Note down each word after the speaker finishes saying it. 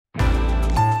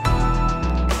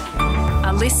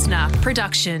listener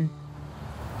production.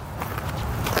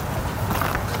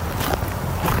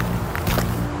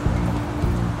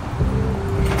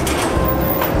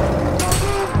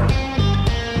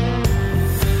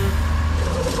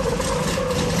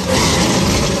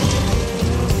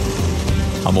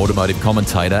 I'm automotive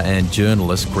commentator and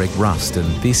journalist Greg Rust, and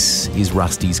this is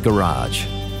Rusty's Garage.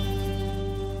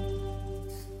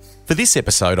 For this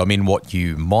episode, I'm in what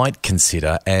you might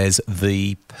consider as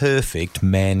the perfect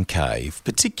man cave,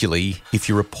 particularly if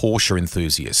you're a Porsche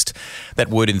enthusiast. That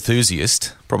word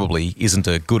enthusiast probably isn't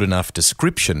a good enough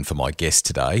description for my guest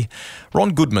today.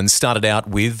 Ron Goodman started out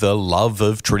with a love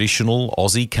of traditional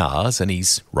Aussie cars, and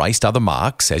he's raced other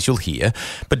marques, as you'll hear,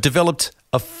 but developed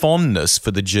a fondness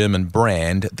for the German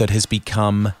brand that has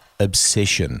become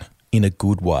obsession in a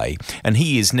good way. And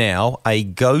he is now a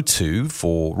go-to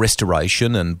for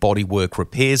restoration and bodywork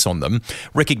repairs on them,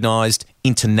 recognised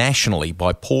internationally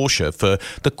by Porsche for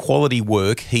the quality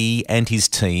work he and his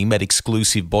team at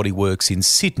Exclusive Bodyworks in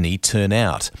Sydney turn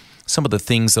out. Some of the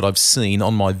things that I've seen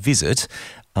on my visit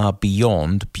are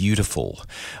beyond beautiful.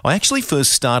 I actually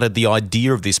first started the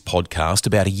idea of this podcast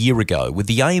about a year ago with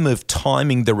the aim of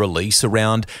timing the release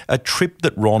around a trip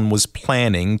that Ron was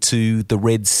planning to the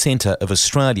Red Centre of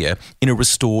Australia in a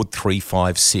restored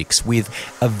 356 with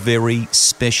a very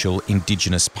special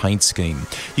Indigenous paint scheme.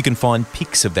 You can find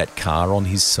pics of that car on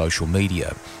his social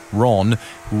media. Ron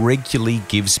regularly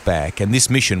gives back, and this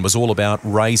mission was all about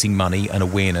raising money and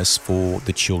awareness for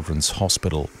the Children's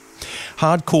Hospital.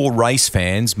 Hardcore race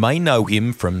fans may know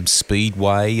him from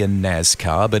Speedway and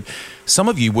NASCAR, but some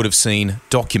of you would have seen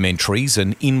documentaries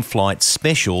and in-flight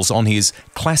specials on his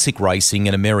classic racing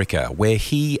in America, where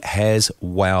he has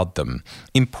wowed them,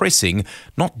 impressing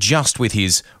not just with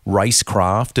his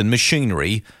racecraft and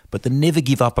machinery, but the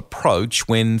never-give-up approach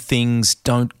when things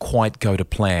don't quite go to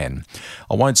plan.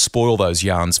 I won't spoil those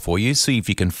yarns for you. See if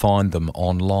you can find them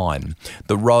online.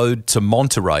 The Road to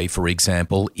Monterey, for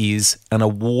example, is an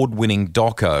award-winning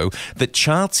doco that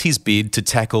charts his bid to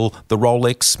tackle the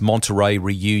Rolex Monterey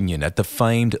reunion at the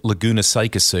famed Laguna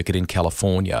Seca circuit in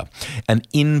California. An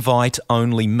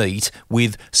invite-only meet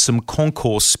with some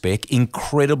concourse spec,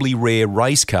 incredibly rare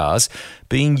race cars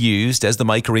being used as the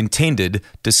maker intended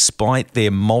despite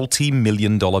their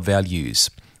multi-million-dollar values.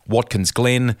 Watkins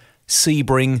Glen,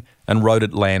 Sebring and Road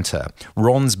Atlanta.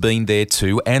 Ron's been there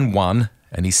too and won,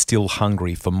 and he's still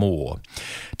hungry for more.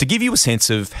 To give you a sense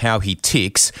of how he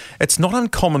ticks, it's not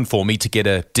uncommon for me to get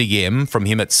a DM from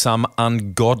him at some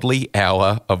ungodly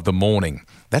hour of the morning.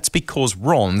 That's because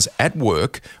Ron's at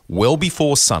work well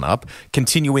before sunup,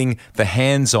 continuing the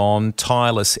hands-on,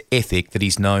 tireless ethic that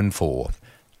he's known for.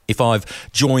 If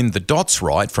I've joined the dots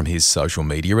right from his social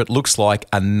media, it looks like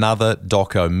another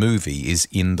doco movie is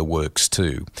in the works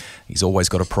too. He's always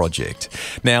got a project.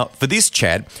 Now, for this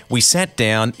chat, we sat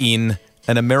down in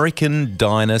an American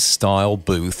diner-style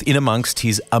booth in amongst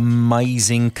his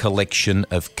amazing collection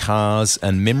of cars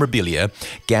and memorabilia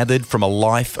gathered from a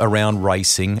life around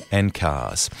racing and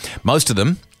cars. Most of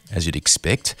them, as you'd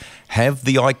expect, have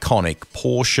the iconic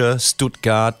Porsche,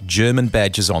 Stuttgart, German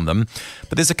badges on them.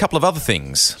 But there's a couple of other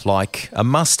things, like a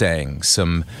Mustang,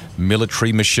 some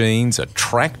military machines, a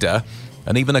tractor,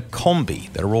 and even a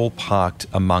Kombi that are all parked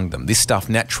among them. This stuff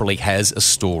naturally has a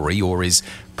story or is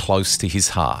close to his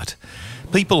heart.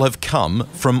 People have come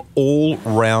from all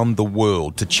round the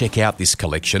world to check out this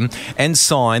collection and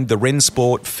sign the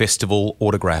Rennsport Festival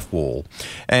autograph wall.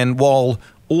 And while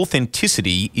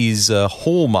authenticity is a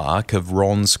hallmark of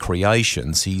Ron's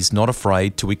creations, he's not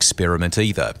afraid to experiment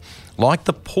either. Like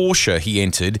the Porsche he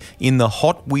entered in the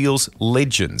Hot Wheels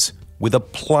Legends with a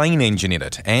plane engine in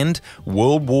it and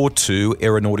World War II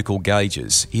aeronautical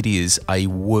gauges. It is a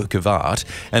work of art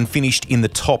and finished in the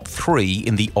top 3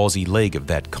 in the Aussie leg of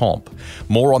that comp.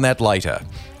 More on that later.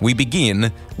 We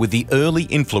begin with the early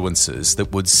influences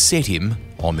that would set him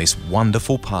on this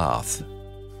wonderful path.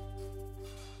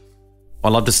 I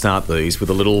love to start these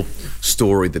with a little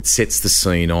story that sets the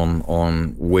scene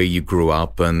on where you grew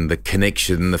up and the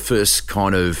connection, the first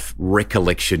kind of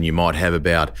recollection you might have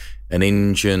about an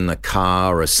engine, a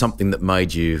car, or something that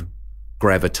made you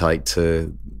gravitate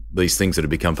to these things that have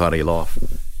become part of your life.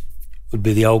 Would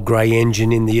be the old grey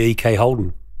engine in the EK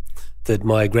Holden that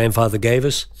my grandfather gave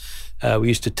us. We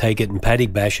used to take it and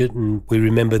paddock bash it, and we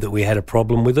remember that we had a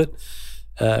problem with it.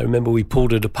 Remember we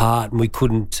pulled it apart and we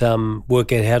couldn't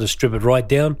work out how to strip it right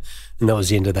down, and that was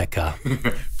the end of that car.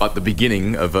 But the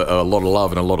beginning of a lot of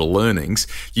love and a lot of learnings.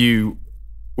 You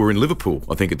were in Liverpool,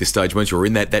 I think, at this stage, weren't you? Or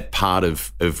in that part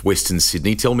of Western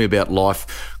Sydney. Tell me about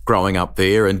life growing up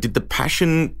there, and did the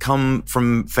passion come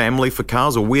from family for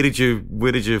cars, or where did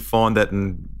you find that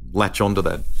and latch onto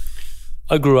that?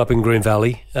 I grew up in Green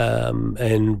Valley,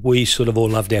 and we sort of all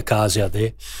loved our cars out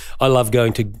there. I love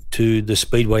going to the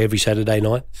Speedway every Saturday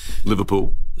night.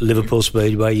 Liverpool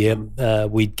Speedway, yeah.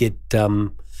 We'd get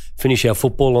finish our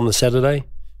football on the Saturday,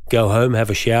 go home, have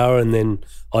a shower, and then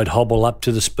I'd hobble up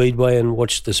to the Speedway and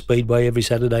watch the Speedway every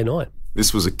Saturday night.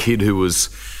 This was a kid who was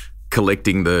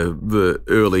collecting the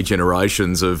early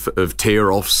generations of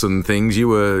tear-offs and things.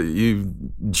 You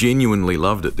genuinely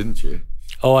loved it, didn't you?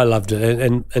 Oh, I loved it.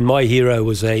 And my hero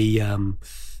was a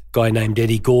guy named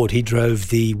Eddie Gord. He drove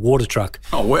the water truck.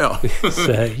 Oh, wow.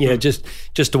 So, yeah, just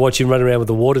to watch him run around with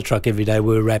the water truck every day,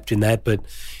 we were wrapped in that. But,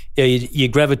 yeah, you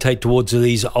gravitate towards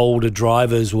these older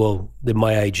drivers. Well, they're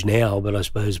my age now, but I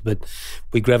suppose. But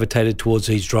we gravitated towards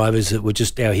these drivers that were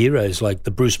just our heroes, like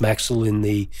the Bruce Maxwell in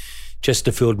the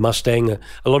Chesterfield Mustang.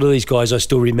 A lot of these guys I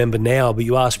still remember now, but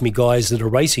you ask me guys that are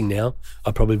racing now,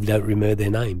 I probably don't remember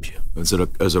their names.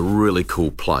 It was a really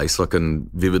cool place. I can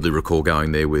vividly recall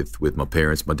going there with my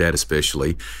parents, my dad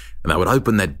especially, and they would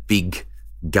open that big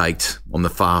gate on the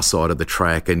far side of the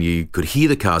track and you could hear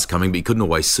the cars coming, but you couldn't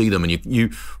always see them, and you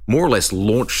more or less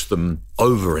launched them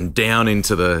over and down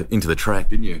into the track,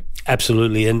 didn't you?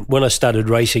 Absolutely. And when I started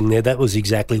racing there, that was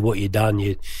exactly what you'd done.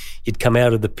 You'd come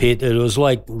out of the pit. It was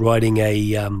like riding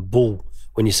a bull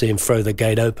when you see him throw the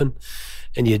gate open,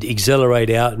 and you'd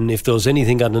accelerate out, and if there was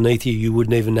anything underneath you, you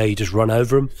wouldn't even know. You just run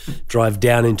over them, drive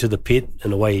down into the pit,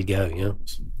 and away you'd go.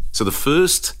 So the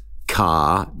first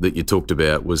car that you talked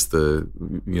about was the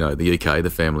EK,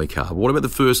 the family car. What about the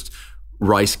first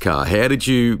race car? How did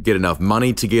you get enough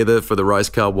money together for the race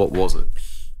car? What was it?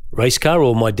 Race car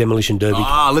or my demolition derby?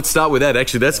 Let's start with that.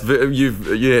 Actually,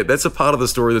 that's a part of the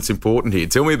story that's important here.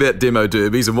 Tell me about demo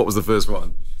derbies and what was the first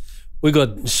one? We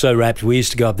got so wrapped. We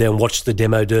used to go up there and watch the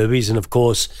demo derbies, and of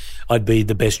course, I'd be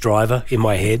the best driver in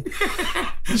my head.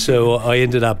 So I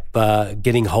ended up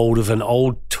getting hold of an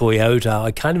old Toyota.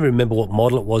 I can't even remember what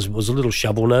model it was. It was a little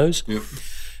shovel nose. Yep.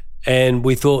 And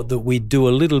we thought that we'd do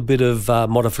a little bit of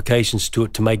modifications to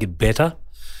it to make it better.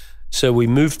 So we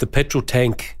moved the petrol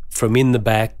tank from in the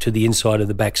back to the inside of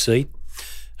the back seat.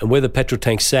 And where the petrol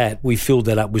tank sat, we filled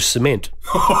that up with cement.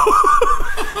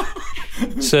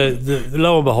 So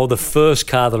lo and behold, the first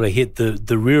car that I hit,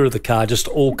 the rear of the car just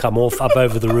all come off up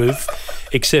over the roof,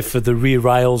 except for the rear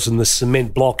rails and the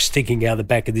cement blocks sticking out the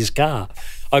back of this car.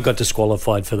 I got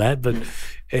disqualified for that, but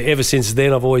ever since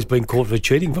then I've always been caught for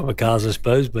cheating for my cars, I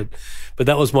suppose. But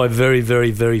that was my very,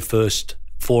 very, very first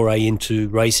foray into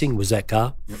racing, was that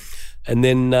car. Yep. And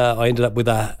then I ended up with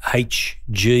a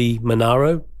HG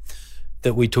Monaro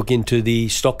that we took into the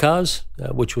stock cars,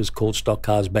 which was called stock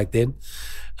cars back then.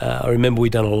 I remember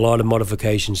we'd done a lot of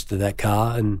modifications to that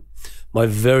car, and my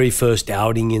very first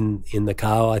outing in the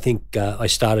car, I think I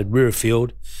started rear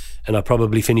field and I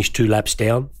probably finished 2 laps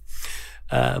down.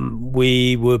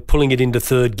 We were pulling it into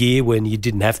third gear when you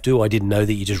didn't have to. I didn't know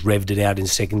that you just revved it out in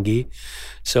second gear.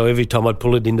 So every time I'd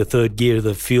pull it into third gear,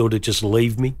 the field would just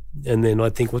leave me. And then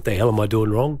I'd think, what the hell am I doing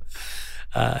wrong?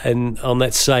 And on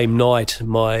that same night,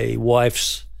 my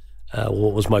wife's,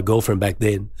 what was my girlfriend back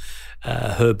then,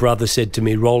 her brother said to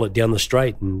me, roll it down the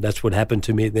straight. And that's what happened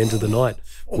to me at the end of the night.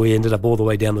 We ended up all the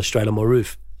way down the straight on my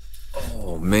roof.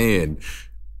 Oh, man.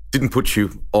 Didn't put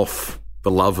you off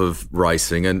the love of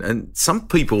racing. And some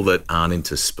people that aren't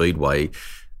into speedway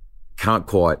can't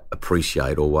quite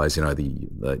appreciate always,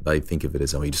 they think of it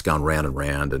as, you're just going round and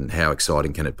round and how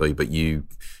exciting can it be? But you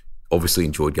obviously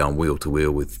enjoyed going wheel to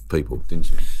wheel with people, didn't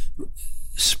you?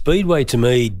 Speedway to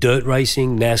me, dirt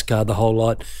racing, NASCAR, the whole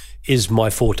lot, is my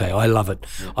forte. I love it.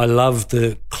 Yeah. I love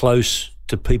the close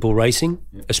to people racing,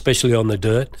 especially on the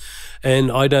dirt.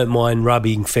 And I don't mind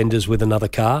rubbing fenders with another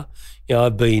car.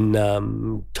 I've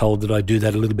been told that I do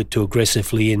that a little bit too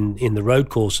aggressively in the road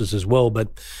courses as well.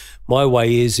 But my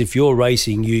way is, if you're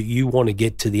racing, you want to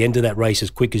get to the end of that race as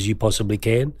quick as you possibly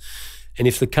can. And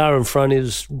if the car in front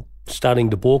is starting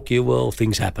to balk you, well,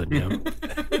 things happen.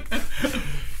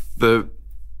 The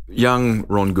young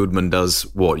Ron Goodman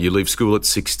does what? You leave school at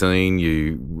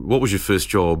 16. What was your first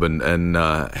job, and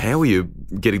how were you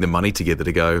getting the money together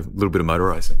to go a little bit of motor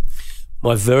racing?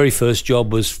 My very first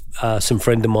job was some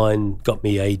friend of mine got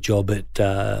me a job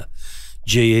at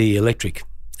GE Electric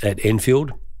at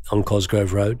Enfield on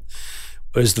Cosgrove Road.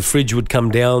 Whereas the fridge would come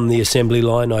down the assembly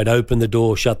line, I'd open the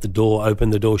door, shut the door,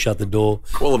 open the door, shut the door.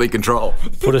 Quality control.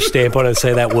 Put a stamp on it and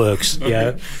say, that works.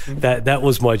 That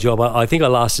was my job. I think I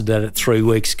lasted that at 3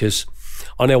 weeks, because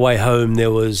on our way home there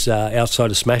was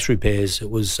outside of Smash Repairs, it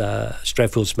was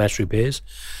Stratfield Smash Repairs.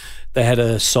 They had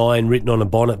a sign written on a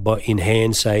bonnet in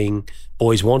hand saying,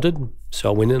 boys wanted.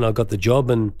 So I went in, I got the job,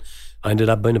 and I ended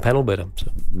up being a panel beater. So.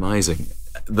 Amazing.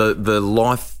 The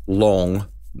lifelong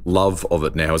love of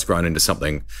it now has grown into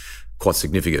something quite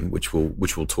significant, which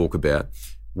we'll talk about.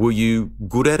 Were you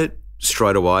good at it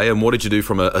straight away? And what did you do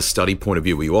from a study point of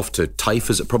view? Were you off to TAFE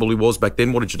as it probably was back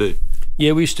then? What did you do?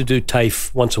 Yeah, we used to do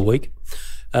TAFE once a week.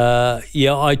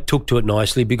 I took to it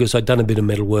nicely because I'd done a bit of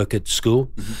metal work at school.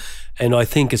 Mm-hmm. And I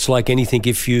think it's like anything,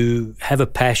 if you have a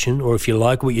passion or if you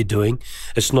like what you're doing,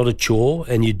 it's not a chore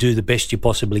and you do the best you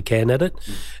possibly can at it.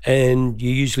 And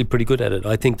you're usually pretty good at it.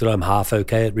 I think that I'm half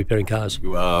okay at repairing cars.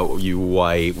 You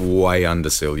way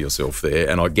undersell yourself there.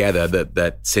 And I gather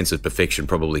that sense of perfection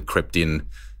probably crept in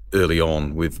early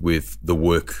on with the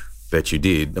work that you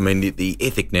did. I mean, the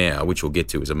ethic now, which we'll get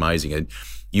to, is amazing. And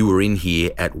you were in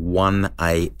here at 1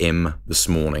 a.m. this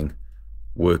morning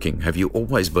working. Have you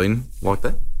always been like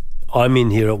that? I'm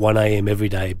in here at 1 a.m. every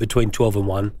day, between 12 and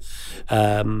 1.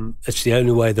 It's the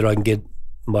only way that I can get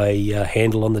my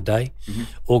handle on the day,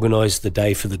 organise the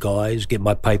day for the guys, get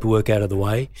my paperwork out of the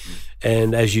way.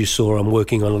 And as you saw, I'm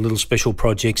working on a little special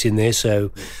projects in there,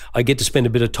 so I get to spend a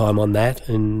bit of time on that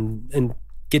and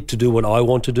get to do what I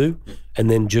want to do. And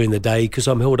then during the day, because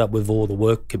I'm held up with all the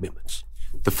work commitments.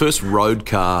 The first road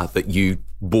car that you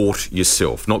bought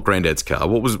yourself, not Granddad's car,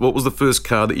 what was the first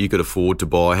car that you could afford to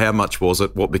buy? How much was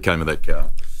it? What became of that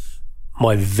car?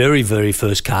 My very, very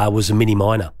first car was a Mini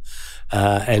Minor.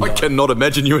 And I cannot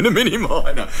imagine you in a Mini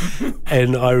Minor.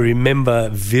 And I remember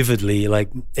vividly,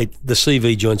 the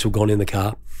CV joints were gone in the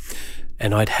car.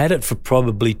 And I'd had it for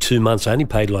probably 2 months. I only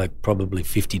paid probably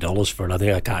 $50 for it.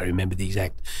 I can't remember the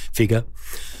exact figure.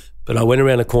 But I went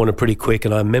around a corner pretty quick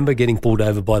and I remember getting pulled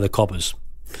over by the coppers.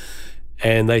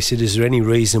 And they said, is there any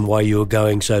reason why you were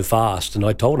going so fast? And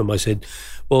I told them, I said,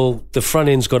 well, the front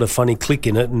end's got a funny click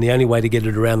in it and the only way to get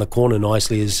it around the corner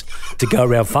nicely is to go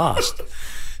around fast.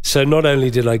 So not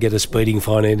only did I get a speeding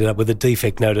fine, I ended up with a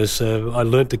defect notice. So I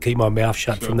learnt to keep my mouth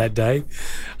shut from that day.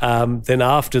 Then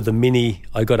after the Mini,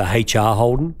 I got a HR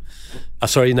Holden.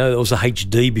 It was a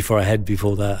HD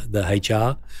before the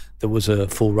HR. There was a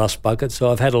full rust bucket.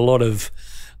 So I've had a lot of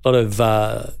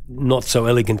not so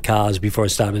elegant cars before I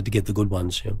started to get the good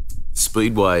ones. Yeah.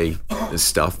 Speedway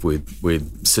stuff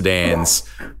with sedans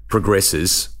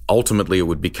progresses. Ultimately, it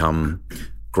would become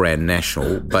Grand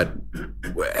National. But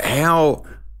how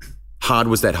hard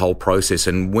was that whole process?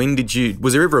 And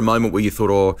was there ever a moment where you thought,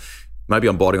 oh, maybe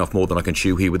I'm biting off more than I can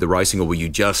chew here with the racing, or were you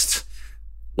just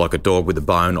like a dog with a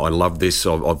bone? I love this.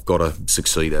 I've got to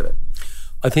succeed at it.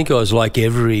 I think I was like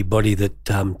everybody that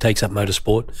takes up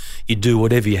motorsport. You do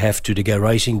whatever you have to go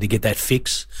racing to get that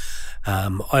fix.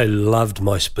 I loved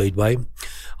my Speedway.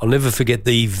 I'll never forget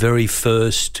the very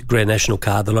first Grand National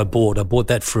car that I bought. I bought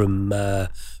that from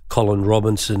Colin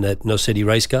Robinson at Norsetti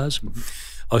Race Cars. Mm-hmm.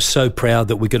 I was so proud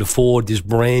that we could afford this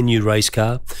brand new race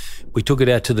car. We took it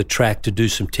out to the track to do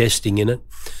some testing in it.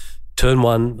 Turn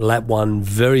 1, lap 1,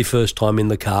 very first time in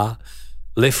the car.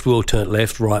 Left wheel turned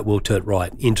left, right wheel turned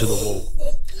right, into the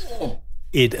wall.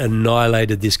 It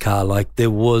annihilated this car. There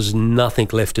was nothing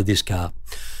left of this car.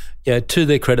 Yeah, to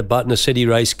their credit, Norsetti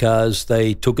Race Cars,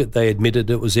 they took it, they admitted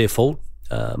it was their fault.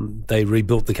 They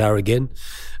rebuilt the car again.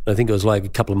 I think it was a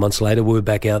couple of months later, we were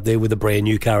back out there with a brand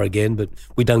new car again, but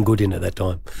we done good in it that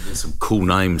time. There's some cool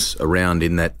names around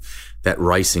in that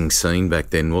racing scene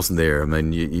back then, wasn't there? I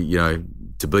mean, you know,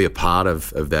 to be a part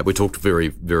of that. We talked very,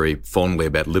 very fondly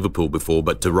about Liverpool before,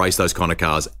 but to race those kind of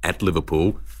cars at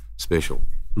Liverpool, special.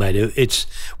 Mate, it's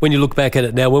when you look back at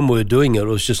it now, when we were doing it, it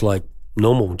was just like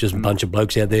normal, just a bunch of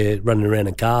blokes out there running around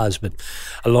in cars. But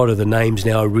a lot of the names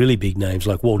now are really big names,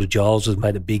 like Walter Giles has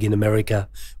made it big in America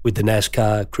with the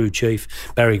NASCAR crew chief,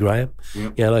 Barry Graham.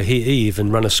 Yep. You know, he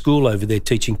even run a school over there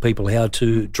teaching people how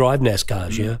to drive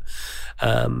NASCARs, you know.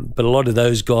 But a lot of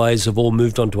those guys have all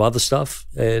moved on to other stuff,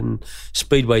 and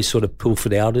Speedway sort of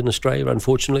pilfered out in Australia,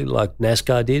 unfortunately, like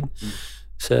NASCAR did.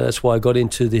 So that's why I got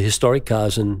into the historic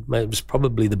cars, and mate, it was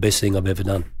probably the best thing I've ever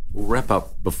done. We'll wrap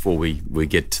up before we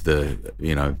get to the,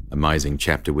 you know, amazing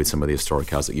chapter with some of the historic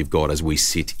cars that you've got as we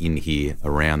sit in here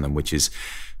around them, which is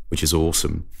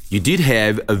awesome. You did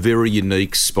have a very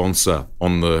unique sponsor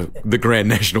on the Grand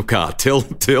National car. Tell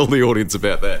the audience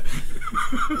about that.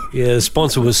 Yeah, the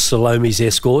sponsor was Salome's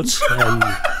Escorts,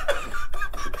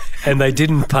 and they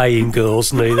didn't pay in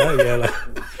girls neither.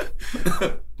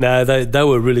 Yeah, no, they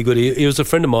were really good. He was a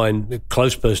friend of mine, a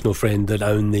close personal friend that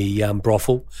owned the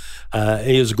brothel.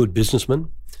 He was a good businessman,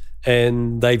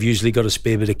 and they've usually got a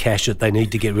spare bit of cash that they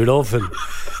need to get rid of, and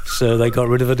so they got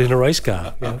rid of it in a race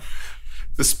car. Yeah.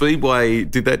 The Speedway,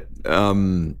 did that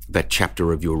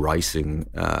chapter of your racing,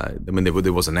 I mean,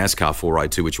 there was a NASCAR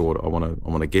 402, which I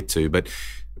want to get to, but,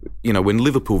 you know, when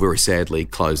Liverpool very sadly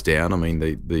closed down, I mean,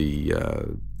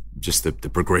 just the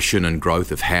progression and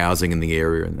growth of housing in the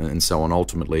area and so on,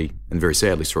 ultimately, and very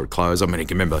sadly saw it close. I mean, you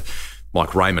can remember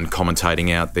Mike Raymond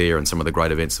commentating out there and some of the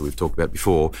great events that we've talked about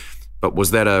before. But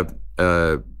was that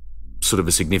a sort of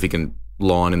a significant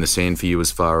line in the sand for you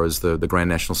as far as the Grand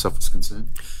National stuff was concerned?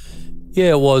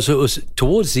 Yeah, it was. It was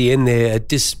towards the end there. It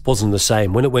just wasn't the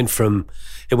same. When it went from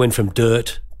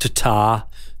dirt to tar,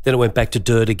 then it went back to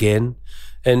dirt again,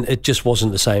 and it just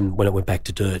wasn't the same when it went back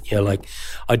to dirt. You know, like,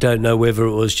 I don't know whether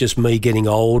it was just me getting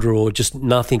older or just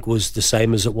nothing was the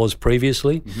same as it was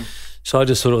previously. Mm-hmm. So I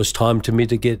just thought it was time for me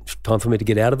to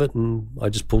get out of it, and I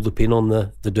just pulled the pin on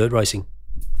the dirt racing.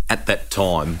 At that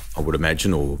time, I would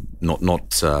imagine, or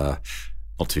not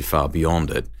too far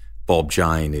beyond it, Bob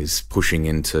Jane is pushing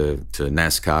into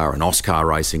NASCAR and OSCAR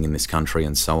racing in this country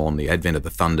and so on, the advent of the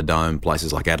Thunderdome,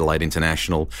 places like Adelaide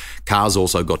International. Cars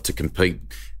also got to compete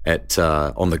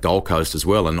on the Gold Coast as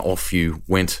well, and off you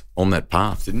went on that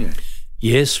path, didn't you?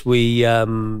 Yes, we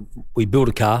built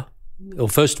a car. Well,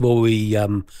 first of all, we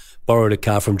borrowed a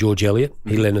car from George Elliott.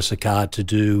 He lent us a car to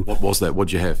do... What was that? What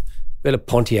did you have? We had a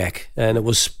Pontiac, and it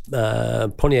was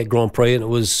Pontiac Grand Prix, and it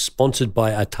was sponsored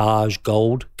by Atage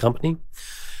Gold Company.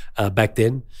 Back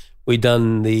then, we'd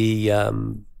done the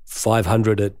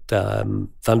 500 at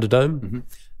Thunderdome,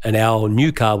 and our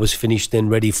new car was finished then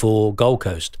ready for Gold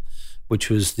Coast,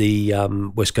 which was the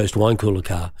West Coast wine cooler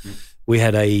car. We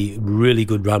had a really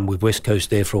good run with West Coast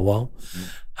there for a while.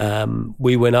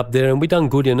 We went up there and we done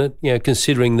good in it, you know,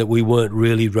 considering that we weren't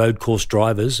really road course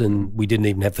drivers and we didn't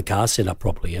even have the car set up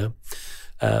properly. You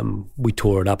know? We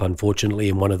tore it up, unfortunately,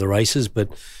 in one of the races, but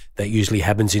that usually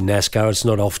happens in NASCAR. It's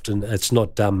not often. It's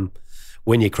not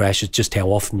when you crash. It's just how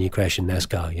often you crash in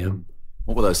NASCAR. You know?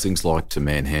 What were those things like to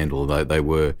manhandle? They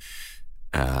were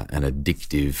an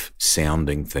addictive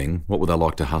sounding thing. What were they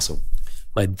like to hustle?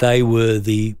 Mate, they were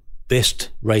the best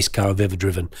race car I've ever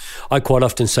driven. I quite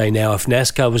often say now, if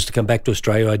NASCAR was to come back to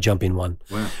Australia, I'd jump in one.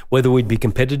 Wow. Whether we'd be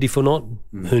competitive or not,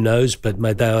 who knows? But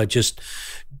mate, they are just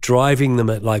driving them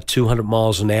at like 200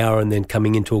 miles an hour and then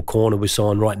coming into a corner with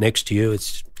someone right next to you.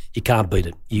 You can't beat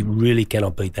it. You really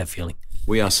cannot beat that feeling.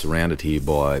 We are surrounded here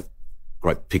by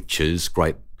great pictures,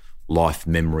 great life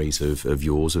memories of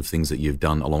yours, of things that you've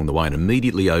done along the way. And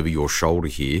immediately over your shoulder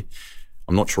here,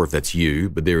 I'm not sure if that's you,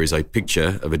 but there is a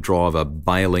picture of a driver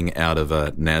bailing out of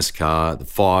a NASCAR, the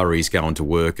fire he's going to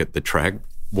work at the track.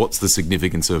 What's the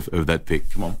significance of that pic?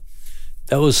 Come on.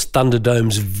 That was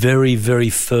Thunderdome's very, very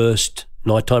first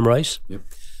nighttime race. Yep.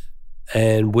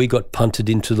 And we got punted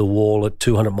into the wall at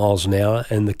 200 miles an hour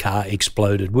and the car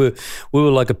exploded. We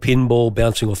were like a pinball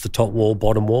bouncing off the top wall,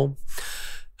 bottom wall.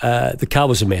 The car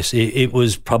was a mess. It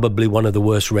was probably one of the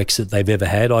worst wrecks that they've ever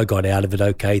had. I got out of it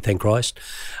okay, thank Christ.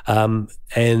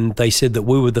 And they said that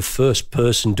we were the first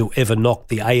person to ever knock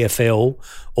the AFL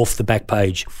off the back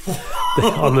page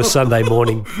on the Sunday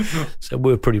morning. So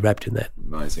we were pretty wrapped in that.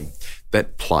 Amazing.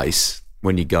 That place,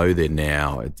 when you go there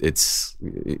now, it's,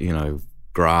 you know,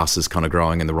 grass is kind of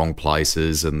growing in the wrong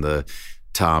places and the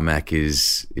tarmac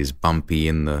is bumpy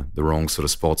in the wrong sort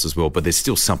of spots as well. But there's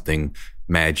still something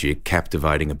magic,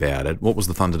 captivating about it. What was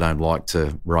the Thunderdome like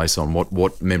to race on?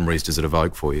 What memories does it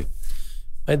evoke for you?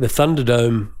 Mate, the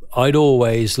Thunderdome, I'd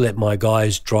always let my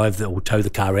guys drive or tow the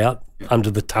car out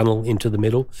under the tunnel into the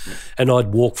middle, and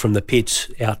I'd walk from the pits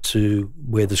out to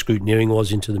where the scrutineering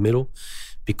was into the middle,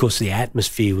 because the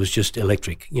atmosphere was just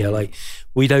electric. You know, like,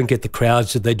 we don't get the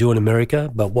crowds that they do in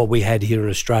America, but what we had here in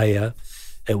Australia,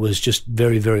 it was just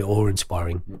very, very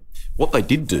awe-inspiring. What they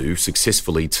did do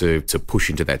successfully to push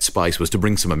into that space was to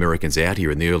bring some Americans out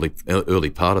here in the early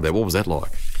part of that. What was that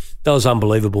like? That was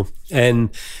unbelievable.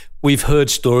 And we've heard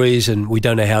stories, and we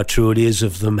don't know how true it is,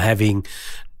 of them having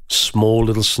small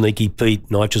little sneaky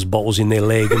Pete nitrous bottles in their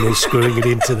leg and then screwing it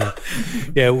into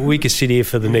the... Yeah, we could sit here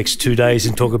for the next 2 days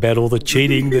and talk about all the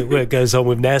cheating that goes on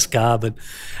with NASCAR, but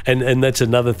and that's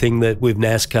another thing that with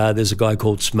NASCAR, there's a guy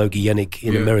called Smokey Yunick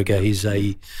in America.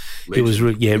 He was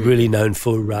really known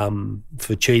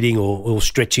for cheating or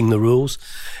stretching the rules,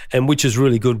 and which is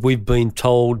really good. We've been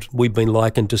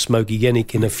likened to Smokey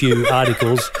Yunick in a few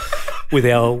articles with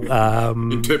our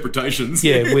interpretations.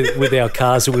 Yeah, with our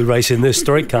cars that we race in, the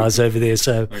street cars over there.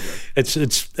 So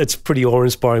it's pretty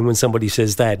awe-inspiring when somebody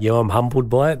says that. You know, I'm humbled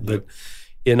by it, but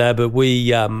you know, but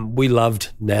we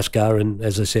loved NASCAR, and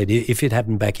as I said, if it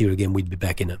happened back here again, we'd be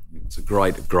back in it. It's a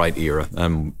great era.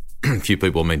 A few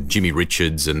people, I mean, Jimmy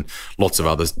Richards and lots of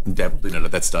others dabbled in it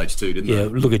at that stage too, didn't they? Yeah,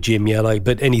 look at Jim,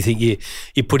 but anything, you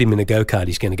put him in a go-kart,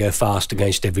 he's going to go fast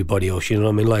against everybody else, you know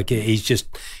what I mean? Like, he's just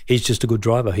a good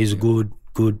driver. He's a good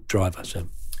driver. So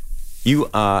you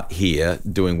are here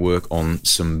doing work on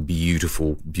some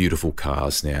beautiful, beautiful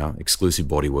cars now, Exclusive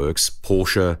Bodyworks,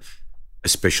 Porsche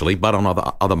especially, but on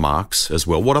other marques as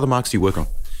well. What other marques do you work on?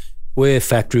 We're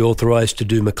factory authorised to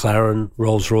do McLaren,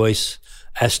 Rolls-Royce,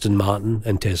 Aston Martin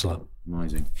and Tesla.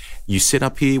 Amazing. You set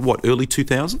up here, what, early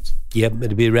 2000s? Yep,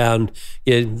 it'd be around,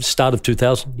 start of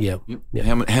 2000, yeah.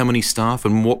 Yep. How many staff,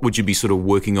 and what would you be sort of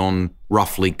working on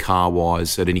roughly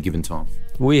car-wise at any given time?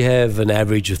 We have an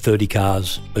average of 30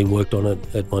 cars being worked on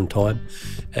at one time,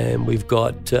 and we've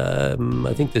got,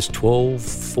 I think there's 12,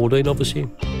 14 of us here.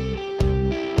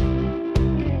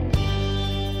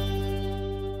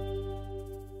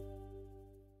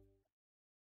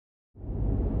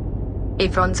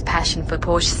 If Ron's passion for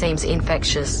Porsche seems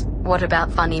infectious, what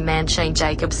about funny man Shane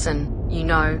Jacobson? You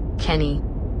know, Kenny.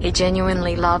 He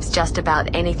genuinely loves just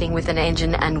about anything with an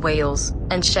engine and wheels,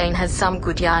 and Shane has some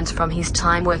good yarns from his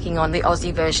time working on the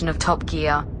Aussie version of Top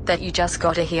Gear that you just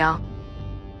gotta hear.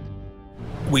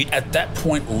 We at that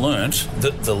point learnt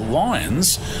that the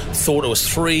Lions thought it was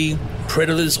 3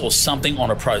 Predators or something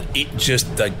on a Pro.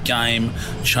 The game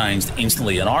changed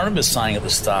instantly. And I remember saying at the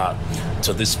start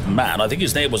to this man, I think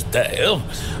his name was Dale,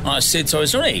 and I said, so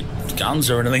is there any guns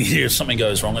or anything here if something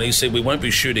goes wrong? And he said, we won't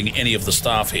be shooting any of the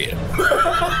staff here.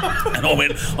 And I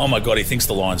went, oh my God, he thinks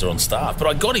the Lions are on staff. But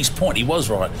I got his point. He was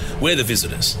right. We're the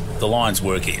visitors. The Lions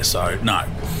work here, so no.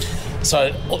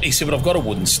 So he said, but I've got a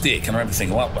wooden stick. And I remember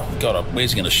thinking, well, God,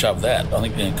 where's he going to shove that? I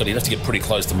think, God, he'd have to get pretty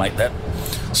close to make that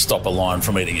stop a lion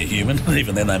from eating a human.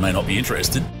 Even then, they may not be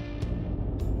interested.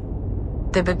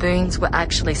 The baboons were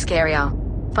actually scarier.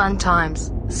 Fun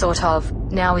times, sort of.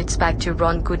 Now it's back to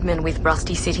Ron Goodman with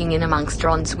Rusty sitting in amongst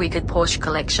Ron's wicked Porsche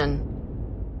collection.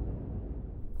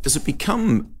 Does it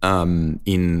become,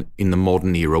 in the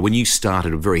modern era, when you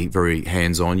started very, very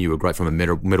hands-on, you were great from a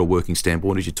metalworking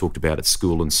standpoint, as you talked about at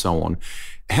school and so on,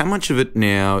 how much of it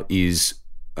now is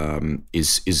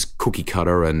cookie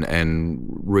cutter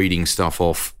and reading stuff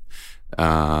off,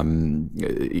 online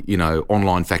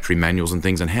factory manuals and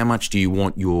things, and how much do you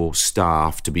want your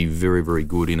staff to be very, very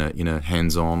good in a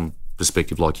hands-on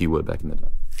perspective like you were back in the day?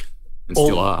 And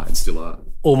still are.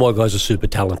 All my guys are super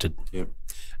talented. Yep.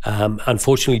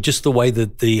 Unfortunately, just the way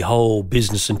that the whole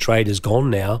business and trade has gone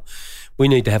now, we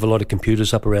need to have a lot of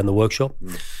computers up around the workshop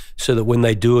so that when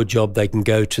they do a job, they can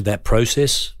go to that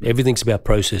process. Everything's about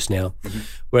process now.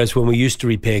 Whereas when we used to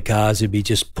repair cars, it'd be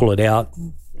just pull it out,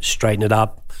 straighten it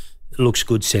up, it looks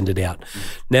good, send it out.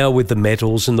 Now with the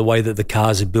metals and the way that the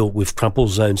cars are built with crumple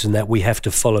zones and that, we have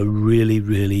to follow really,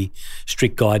 really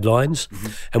strict guidelines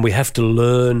and we have to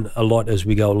learn a lot as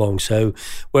we go along. So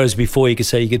whereas before you could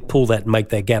say you could pull that and make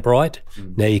that gap right,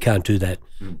 now you can't do that.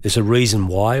 There's a reason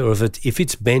why, or if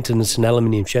it's bent and it's an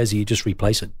aluminium chassis, you just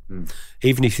replace it.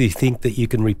 Even if you think that you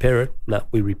can repair it, no,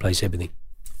 we replace everything.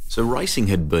 So racing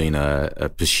had been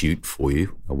a pursuit for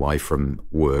you away from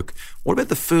work. What about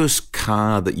the first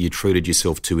car that you treated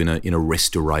yourself to in a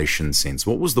restoration sense?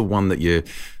 What was the one that you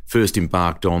first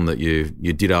embarked on that you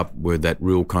did up with that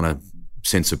real kind of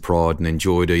sense of pride and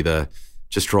enjoyed either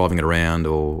just driving it around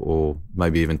or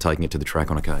maybe even taking it to the track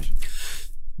on occasion?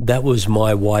 That was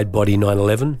my wide body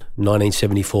 911,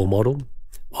 1974 model.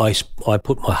 I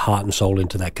put my heart and soul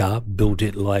into that car, built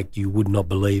it like you would not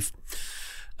believe.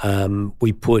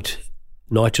 We put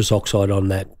nitrous oxide on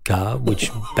that car,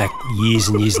 which back years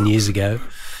and years and years ago,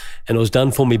 and it was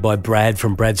done for me by Brad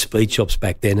from Brad's Speed Shops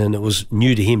back then, and it was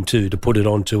new to him too, to put it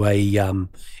onto a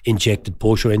injected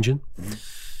Porsche engine.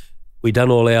 We done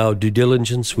all our due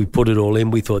diligence, we put it all in,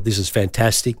 we thought this is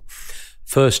fantastic.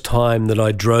 First time that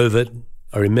I drove it,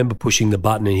 I remember pushing the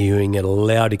button and hearing a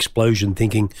loud explosion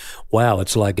thinking, wow,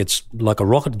 it's like a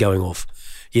rocket going off.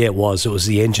 Yeah, it was. It was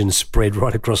the engine spread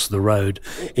right across the road.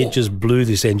 It just blew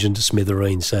this engine to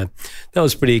smithereens. So that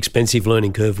was a pretty expensive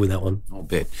learning curve with that one. I'll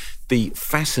bet. The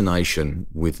fascination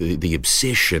with the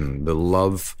obsession, the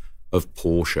love of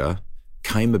Porsche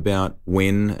came about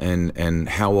when and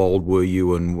how old were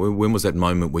you, and when was that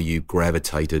moment where you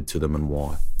gravitated to them and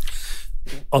why?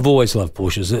 I've always loved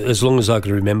Porsches, as long as I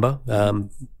can remember.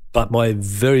 But my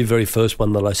very, very first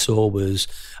one that I saw was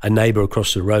a neighbour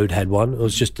across the road had one. It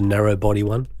was just a narrow body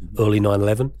one, early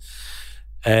 911.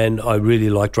 And I really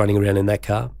liked running around in that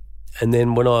car. And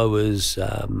then when I was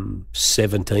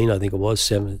 17, I think it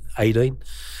was, 18,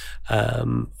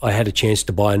 I had a chance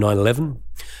to buy a 911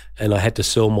 and I had to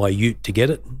sell my ute to get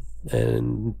it.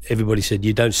 And everybody said,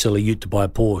 you don't sell a ute to buy a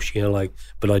Porsche,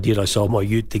 but I did. I sold my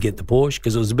ute to get the Porsche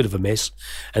because it was a bit of a mess.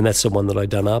 And that's the one that I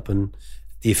done up, and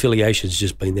the affiliation's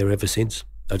just been there ever since.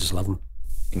 I just love them.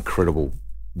 Incredible.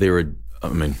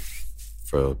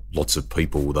 For lots of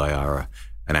people, they are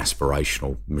an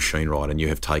aspirational machine, right? And you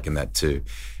have taken that to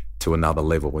another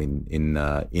level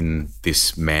in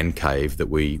this man cave that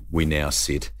we now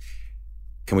sit.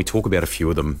 Can we talk about a few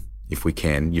of them? if we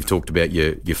can. You've talked about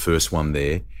your first one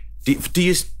there. Do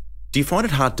you find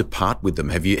it hard to part with them?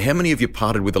 How many have you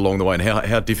parted with along the way, and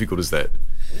how difficult is that?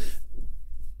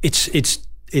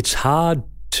 It's hard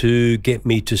to get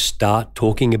me to start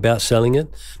talking about selling it,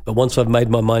 but once I've made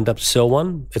my mind up to sell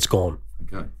one, it's gone.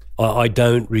 Okay. I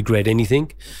don't regret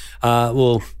anything.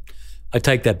 Well, I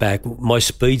take that back. My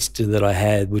Speedster that I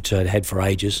had, which I'd had for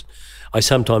ages, I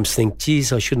sometimes think,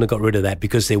 geez, I shouldn't have got rid of that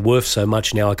because they're worth so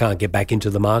much now I can't get back into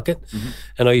the market. Mm-hmm.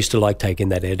 And I used to like taking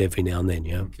that out every now and then,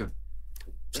 you know. Okay.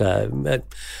 So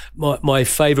my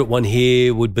favourite one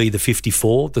here would be the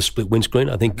 54, the split windscreen,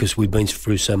 I think, because we've been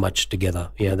through so much together,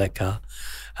 that car.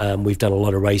 We've done a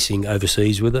lot of racing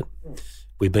overseas with it.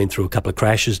 We've been through a couple of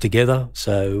crashes together.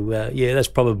 So, that's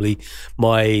probably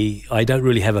I don't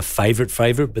really have a favourite,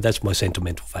 but that's my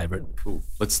sentimental favourite. Cool.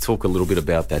 Let's talk a little bit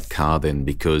about that car then,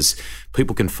 because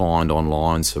people can find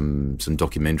online some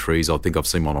documentaries. I think I've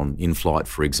seen one on In-Flight,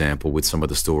 for example, with some of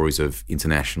the stories of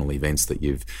international events that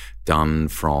you've done,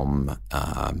 from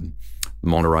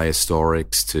Monterey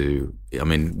Historics to,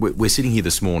 we're sitting here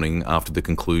this morning after the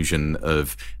conclusion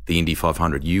of the Indy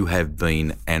 500. You have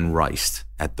been and raced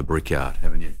at the Brickyard,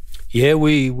 haven't you? Yeah,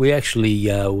 we actually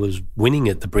was winning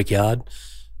at the Brickyard,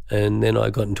 and then I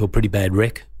got into a pretty bad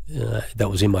wreck. That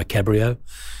was in my Cabrio.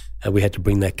 We had to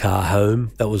bring that car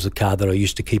home. That was the car that I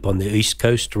used to keep on the East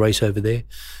Coast to race over there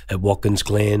at Watkins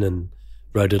Glen and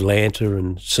Road Atlanta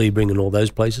and Sebring and all those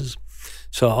places.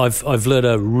 So I've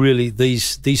learned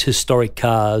these historic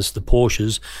cars, the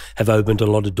Porsches, have opened a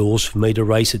lot of doors for me to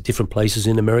race at different places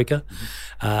in America.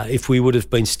 Mm-hmm. If we would have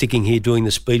been sticking here doing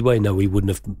the Speedway, no, we wouldn't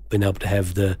have been able to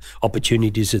have the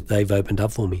opportunities that they've opened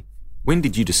up for me. When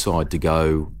did you decide to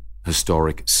go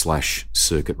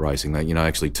historic/circuit racing?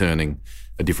 Actually turning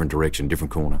a different direction,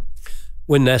 different corner?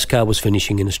 When NASCAR was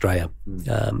finishing in Australia,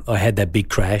 I had that big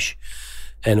crash,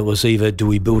 and it was either do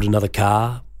we build another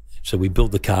car. So we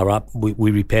built the car up.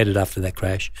 We repaired it after that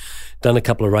crash, done a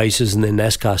couple of races, and then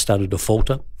NASCAR started to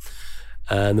falter.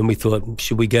 And then we thought,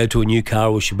 should we go to a new car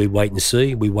or should we wait and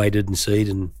see? We waited and see,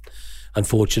 and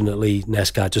unfortunately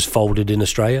NASCAR just folded in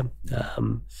Australia.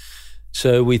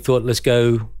 So we thought, let's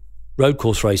go road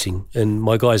course racing. And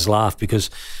my guys laughed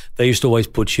because they used to always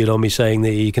put shit on me saying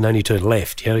that you can only turn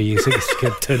left, you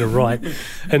can turn it right.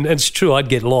 And it's true, I'd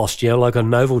get lost, like on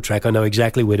an oval track, I know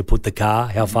exactly where to put the car,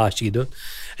 how fast you can do it.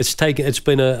 It's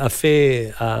been a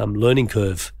fair learning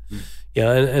curve,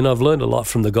 and I've learned a lot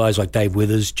from the guys like Dave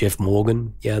Withers, Jeff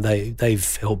Morgan.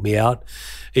 They've helped me out.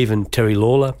 Even Terry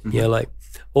Lawler, like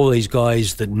all these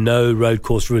guys that know road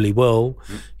course really well.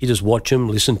 You just watch them,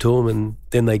 listen to them, and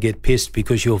then they get pissed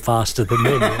because you're faster than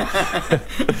them.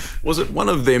 Was it one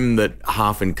of them that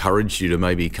half encouraged you to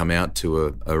maybe come out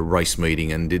to a race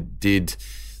meeting, and did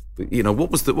what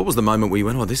was the moment where you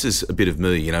went, oh, this is a bit of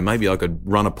me, maybe I could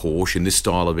run a Porsche in this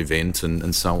style of event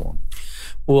and so on?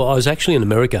 Well, I was actually in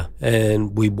America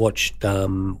and we watched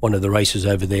one of the races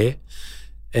over there,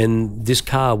 and this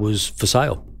car was for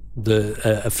sale,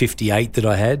 a 58 that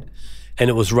I had, and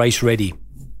it was race ready,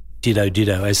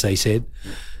 ditto, as they said.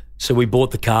 So we bought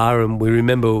the car, and we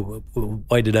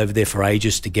waited over there for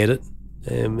ages to get it.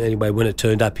 Anyway, when it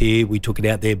turned up here, we took it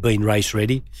out there being race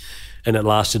ready, and it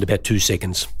lasted about 2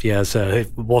 seconds. So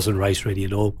it wasn't race ready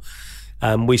at all.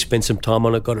 We spent some time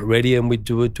on it, got it ready, and we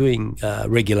were doing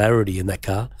regularity in that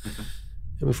car. Mm-hmm.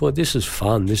 And we thought, this is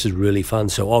fun. This is really fun.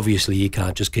 So obviously you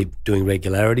can't just keep doing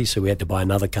regularity, so we had to buy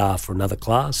another car for another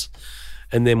class.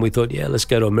 And then we thought, let's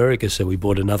go to America. So we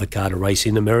bought another car to race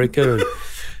in America, and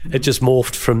it just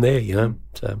morphed from there,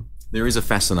 So there is a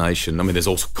fascination. There's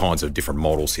all kinds of different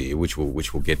models here, which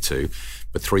we'll get to.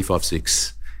 But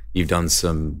 356, you've done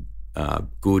some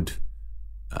good,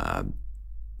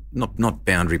 not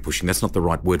boundary pushing. That's not the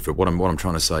right word for it. What I'm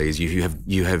trying to say is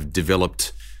you have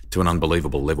developed to an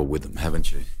unbelievable level with them,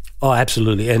 haven't you? Oh,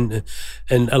 absolutely. And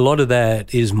a lot of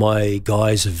that is my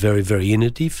guys are very, very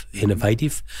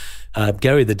innovative.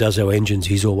 Gary that does our engines,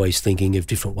 he's always thinking of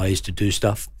different ways to do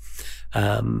stuff.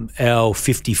 Our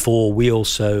 54, we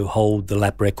also hold the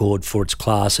lap record for its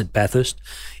class at Bathurst.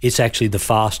 It's actually the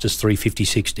fastest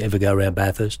 356 to ever go around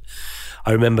Bathurst.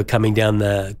 I remember coming down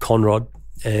the Conrod,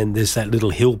 and there's that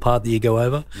little hill part that you go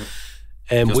over. Yep.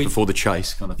 And just before the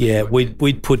chase kind of thing. Yeah,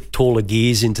 we'd put taller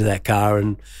gears into that car,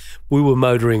 and we were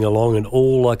motoring along, and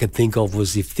all I could think of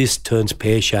was, if this turns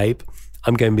pear shape,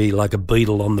 I'm going to be like a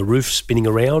beetle on the roof spinning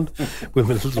around with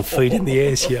my little feet in the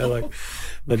air.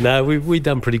 But no, we've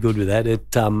done pretty good with that.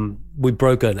 We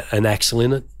broke an axle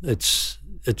in it. It's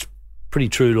pretty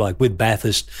true. Like with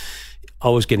Bathurst, I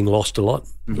was getting lost a lot.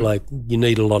 Like, you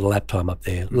need a lot of lap time up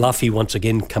there. Luffy, once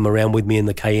again, come around with me in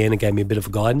the Cayenne and gave me a bit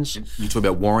of guidance. You talk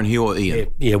about Warren here or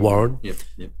Ian? Yeah, Warren. Yep.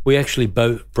 We actually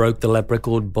broke the lap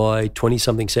record by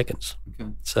 20-something seconds.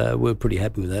 Okay. So we're pretty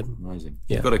happy with that. Amazing.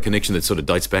 Yeah. You've got a connection that sort of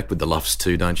dates back with the Luffs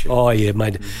too, don't you? Oh, yeah,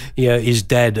 mate. Yeah, his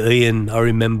dad, Ian, I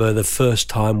remember the first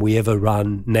time we ever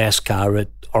run NASCAR at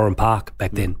Oran Park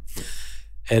back then.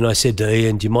 And I said to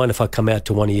Ian, do you mind if I come out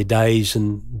to one of your days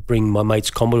and bring my mate's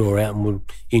Commodore out and you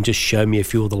can just show me a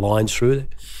few of the lines through there?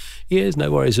 Yeah, there's no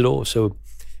worries at all. So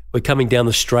we're coming down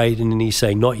the straight and then he's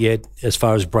saying, not yet, as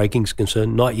far as braking's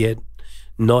concerned, not yet,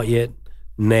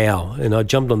 now. And I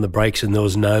jumped on the brakes and there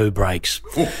was no brakes.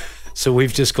 So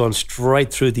we've just gone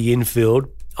straight through the infield.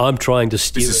 I'm trying to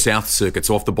steer. This is South Circuit,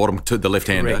 so off the bottom to the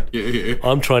left-hander. Yeah.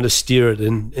 I'm trying to steer it,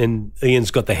 and Ian's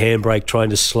got the handbrake trying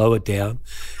to slow it down.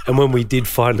 And when we did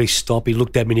finally stop, he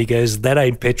looked at me and he goes, that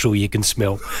ain't petrol you can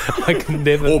smell. I can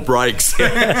never. Or brakes.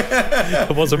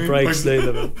 It wasn't brakes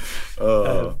either.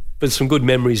 But some good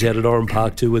memories out at Oran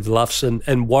Park too with Luffs.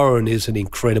 And Warren is an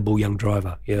incredible young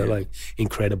driver, like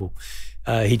incredible.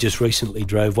 He just recently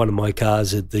drove one of my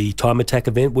cars at the Time Attack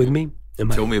event with me.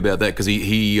 Tell me about that, because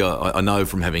he I know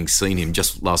from having seen him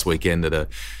just last weekend at a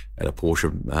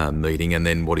Porsche meeting, and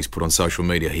then what he's put on social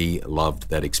media, he loved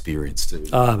that experience too.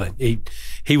 Mate,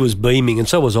 he was beaming, and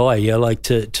so was I. Like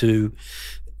to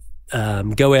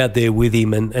go out there with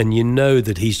him, and you know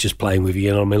that he's just playing with you.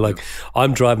 You know what I mean? Like,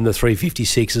 I'm driving the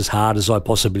 356 as hard as I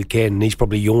possibly can, and he's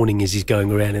probably yawning as he's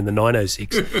going around in the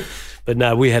 906. But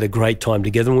no, we had a great time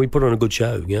together, and we put on a good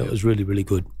show. It was really, really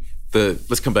good.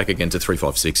 Let's come back again to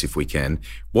 356 if we can.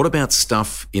 What about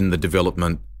stuff in the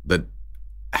development that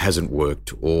hasn't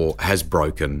worked or has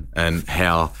broken, and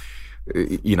how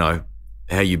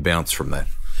you bounce from that?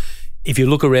 If you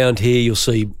look around here, you'll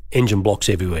see engine blocks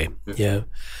everywhere.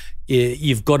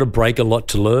 You've got to break a lot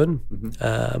to learn,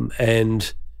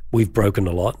 and we've broken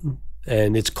a lot,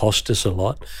 and it's cost us a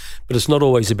lot. But it's not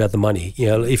always about the money.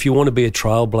 If you want to be a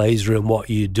trailblazer in what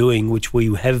you're doing, which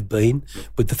we have been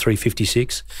with the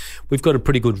 356, we've got a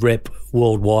pretty good rep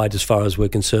worldwide as far as we're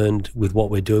concerned with what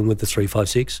we're doing with the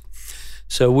 356.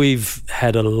 So we've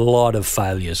had a lot of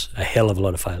failures, a hell of a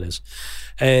lot of failures.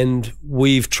 And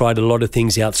we've tried a lot of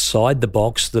things outside the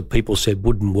box that people said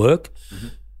wouldn't work.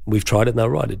 We've tried it and they're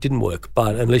right, it didn't work.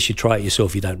 But unless you try it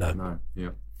yourself, you don't know. No,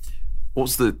 yeah.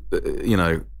 What's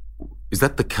is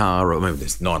that the car? I mean,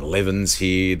 there's 911s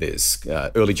here, there's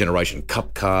early generation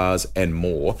Cup cars and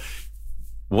more.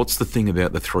 What's the thing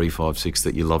about the 356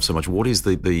 that you love so much? What is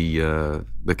the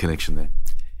connection there?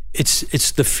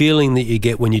 It's the feeling that you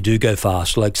get when you do go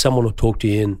fast. Like, someone will talk to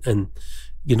you and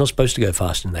you're not supposed to go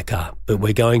fast in that car, but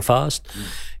we're going fast.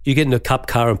 You get in a Cup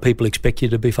car and people expect you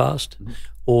to be fast.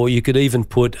 Or you could even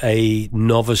put a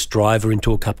novice driver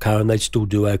into a Cup car and they'd still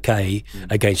do okay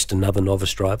against another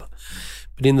novice driver.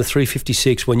 But in the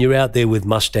 356, when you're out there with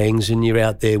Mustangs and you're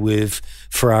out there with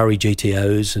Ferrari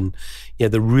GTOs and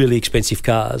the really expensive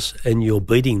cars and you're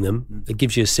beating them, it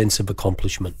gives you a sense of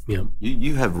accomplishment.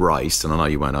 You have raced, and I know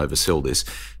you won't oversell this.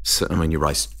 So, I mean, you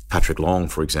raced Patrick Long,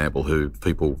 for example, who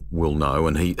people will know,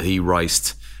 and he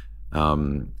raced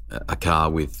a car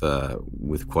with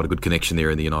quite a good connection there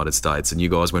in the United States, and you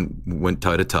guys went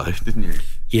toe to toe, didn't you?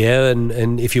 Yeah,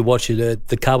 and if you watch it,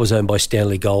 the car was owned by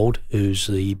Stanley Gold, who's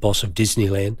the boss of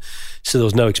Disneyland, so there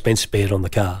was no expense spared on the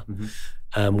car.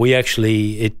 We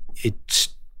actually it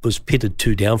was pitted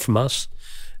 2 down from us,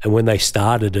 and when they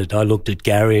started it, I looked at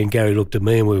Gary and Gary looked at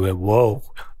me, and we went, "Whoa,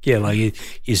 yeah, like,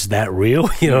 is that real?"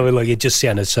 Like, it just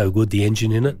sounded so good, the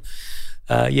engine in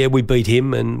it. We beat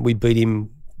him, and we beat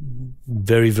him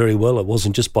very, very well. It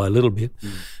wasn't just by a little bit.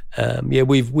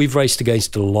 We've raced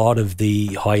against a lot of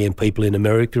the high-end people in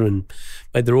America, and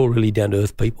mate, they're all really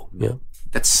down-to-earth people.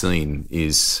 That scene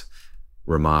is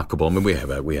remarkable. I mean, we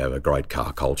have a great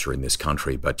car culture in this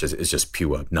country, but it's just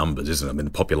pure numbers, isn't it? I mean,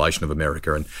 the population of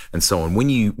America and so on. When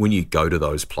you go to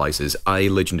those places,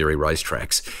 legendary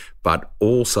racetracks, but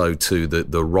also to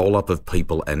the roll-up of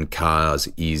people and cars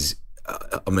is.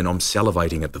 I'm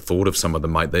salivating at the thought of some of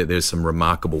them, mate. There's some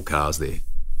remarkable cars there.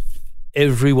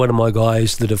 Every one of my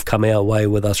guys that have come our way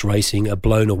with us racing are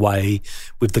blown away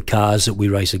with the cars that we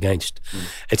race against.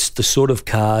 It's the sort of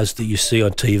cars that you see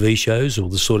on TV shows or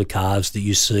the sort of cars that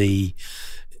you see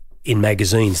in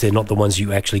magazines. They're not the ones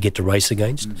you actually get to race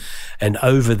against. And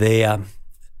over there,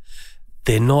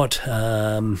 they're not,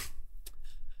 to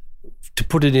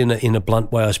put it in a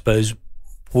blunt way, I suppose,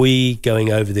 we going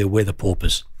over there, we're the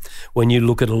paupers. When you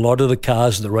look at a lot of the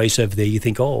cars that race over there, you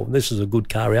think, oh, this is a good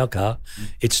car, our car.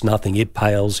 It's nothing. It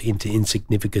pales into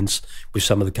insignificance with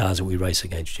some of the cars that we race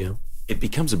against, It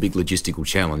becomes a big logistical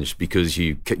challenge because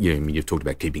you've talked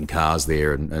about keeping cars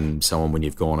there and so on when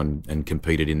you've gone and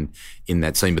competed in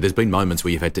that scene. But there's been moments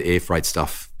where you've had to air freight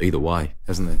stuff either way,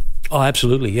 hasn't there? Oh,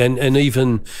 absolutely. And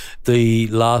even the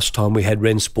last time we had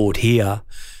Rensport here,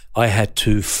 I had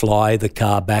to fly the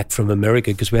car back from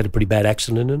America because we had a pretty bad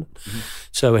accident in it. Mm-hmm.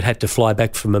 So it had to fly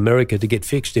back from America to get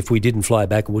fixed. If we didn't fly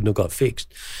back, it wouldn't have got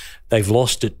fixed. They've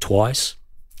lost it twice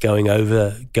going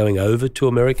over to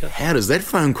America. How does that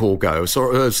phone call go?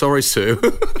 Sorry, sir.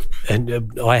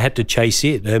 And I had to chase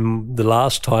it. And the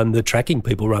last time the tracking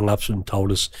people rung up and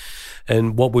told us,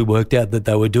 and what we worked out that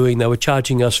they were doing, they were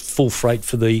charging us full freight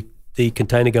for the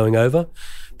container going over,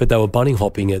 but they were bunny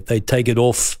hopping it. They'd take it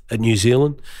off at New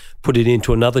Zealand, put it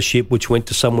into another ship which went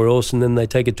to somewhere else, and then they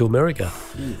take it to America.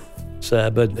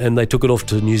 And they took it off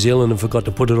to New Zealand and forgot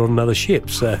to put it on another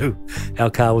ship. So our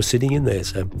car was sitting in there.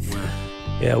 So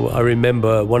yeah, well, I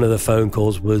remember one of the phone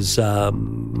calls was,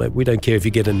 we don't care if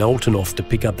you get a Knowlton off to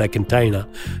pick up that container.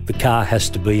 The car has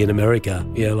to be in America.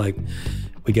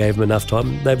 We gave them enough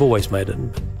time. They've always made it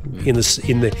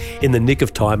in the nick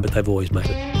of time, but they've always made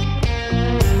it.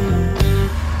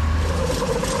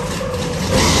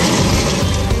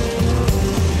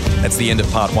 That's the end of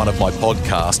part one of my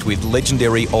podcast with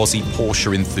legendary Aussie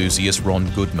Porsche enthusiast Ron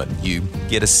Goodman. You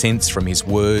get a sense from his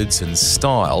words and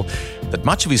style that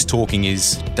much of his talking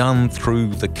is done through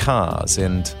the cars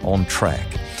and on track.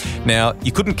 Now,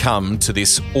 you couldn't come to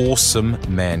this awesome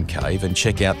man cave and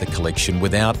check out the collection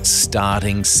without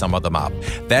starting some of them up.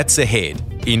 That's ahead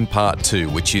in part two,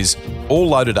 which is all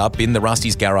loaded up in the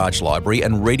Rusty's Garage Library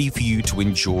and ready for you to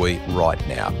enjoy right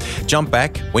now. Jump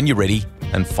back when you're ready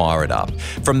and fire it up.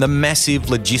 From the massive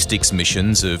logistics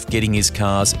missions of getting his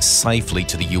cars safely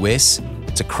to the US,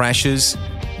 to crashes,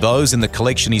 those in the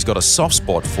collection he's got a soft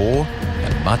spot for,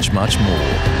 and much, much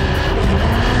more.